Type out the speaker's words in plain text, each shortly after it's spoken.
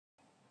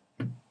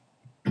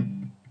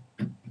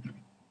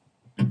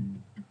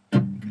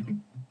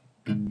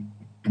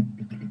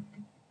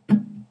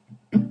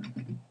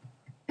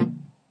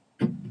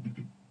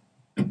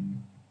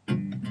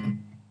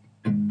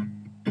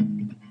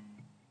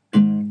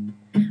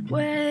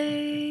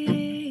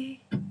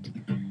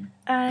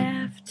I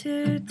have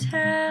to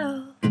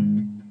tell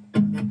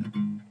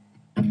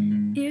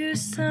you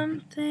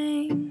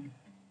something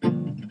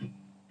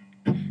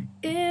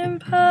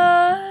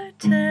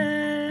important.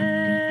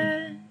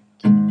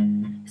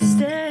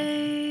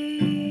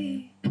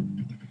 Stay,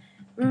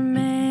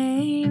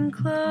 remain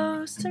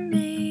close to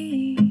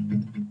me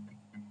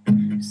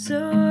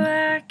so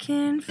I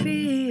can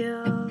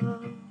feel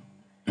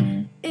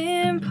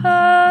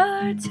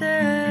important.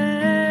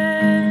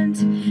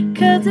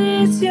 'Cause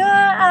it's your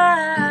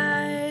eyes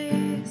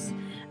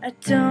I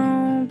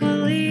don't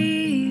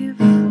believe,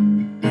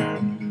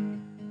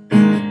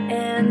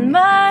 and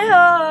my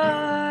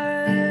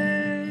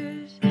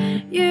heart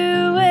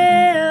you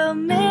will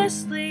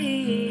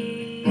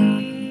mislead.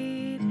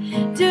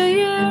 Do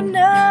you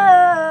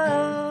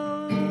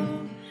know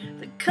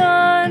the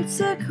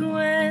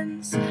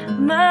consequence,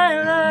 my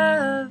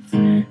love,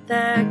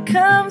 that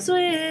comes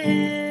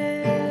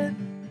with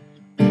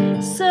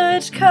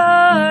such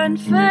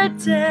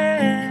confidence?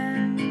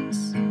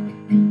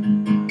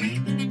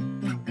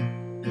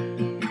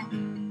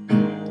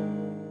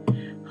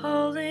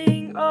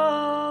 Holding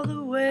all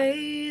the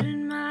weight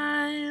in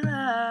my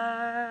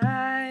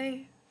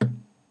life.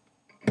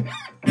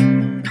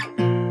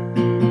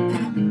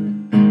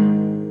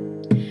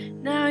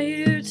 Now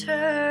you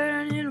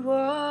turn and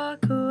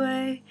walk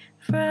away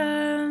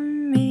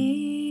from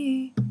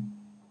me.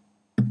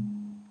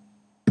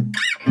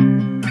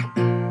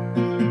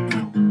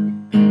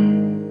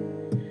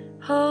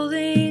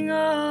 Holding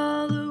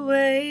all the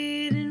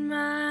weight in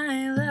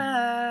my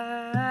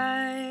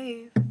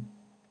life.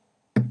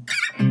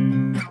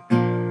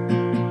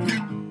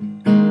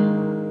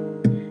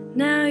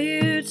 Now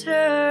you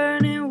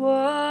turn and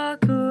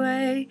walk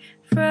away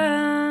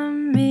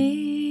from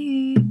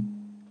me.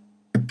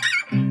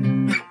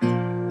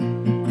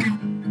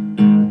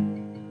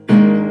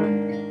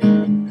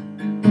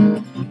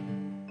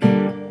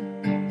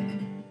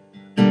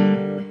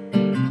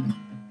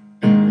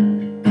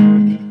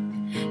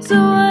 So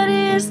what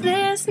is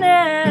this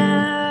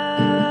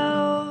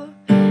now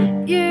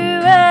you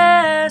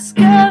ask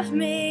of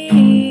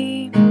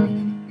me?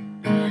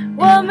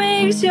 What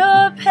makes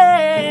your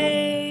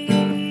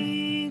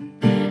pain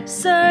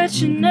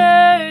such an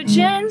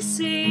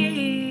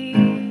urgency?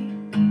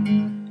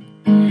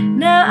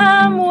 Now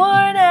I'm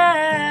worn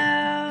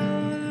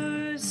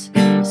out,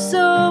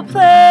 so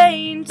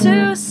plain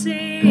to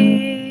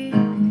see.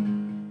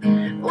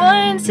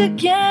 Once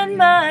again,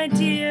 my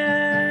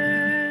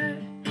dear,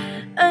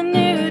 a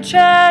new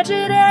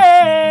tragedy.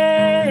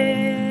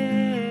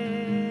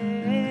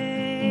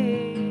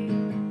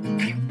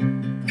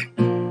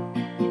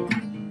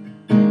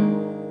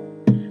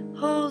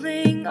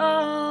 Holding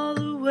all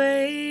the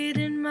weight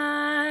in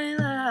my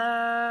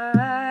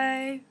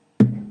life.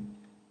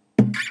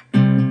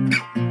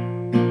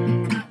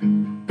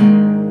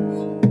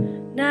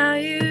 Now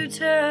you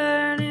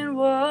turn and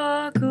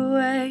walk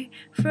away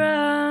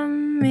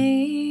from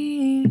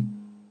me.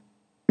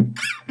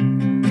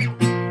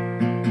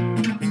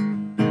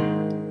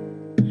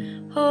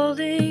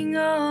 Holding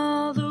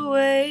all the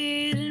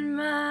weight in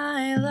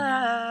my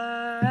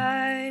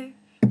life.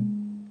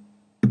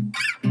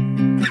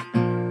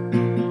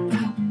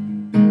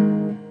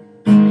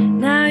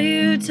 Now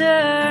you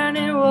turn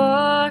and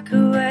walk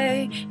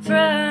away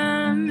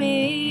from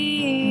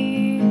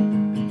me.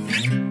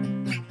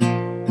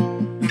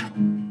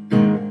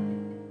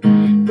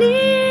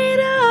 Need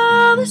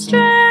all the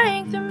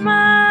strength in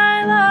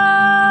my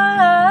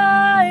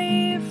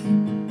life.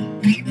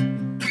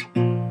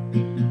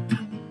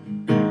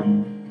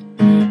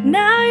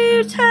 Now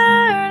you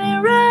turn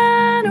and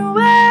run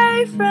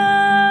away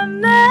from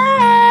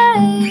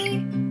me.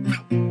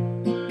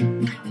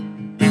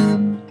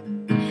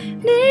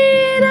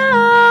 Need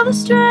all the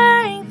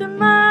strength in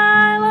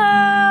my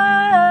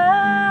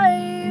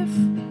life.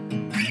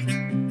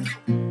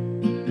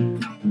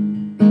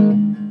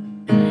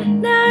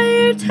 Now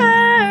you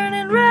turn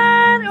and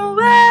run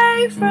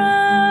away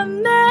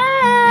from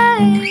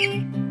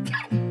me.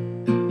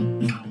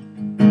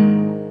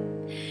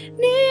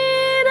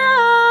 Need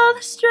all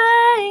the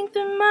strength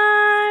in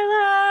my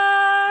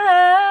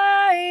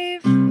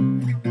life.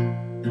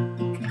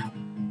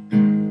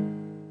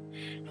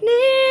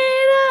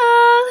 Need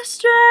all the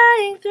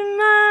strength in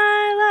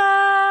my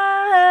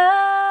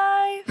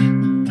life.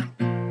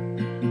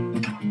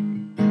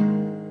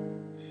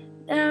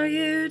 Now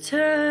you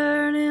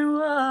turn and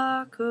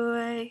walk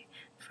away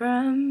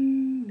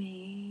from me.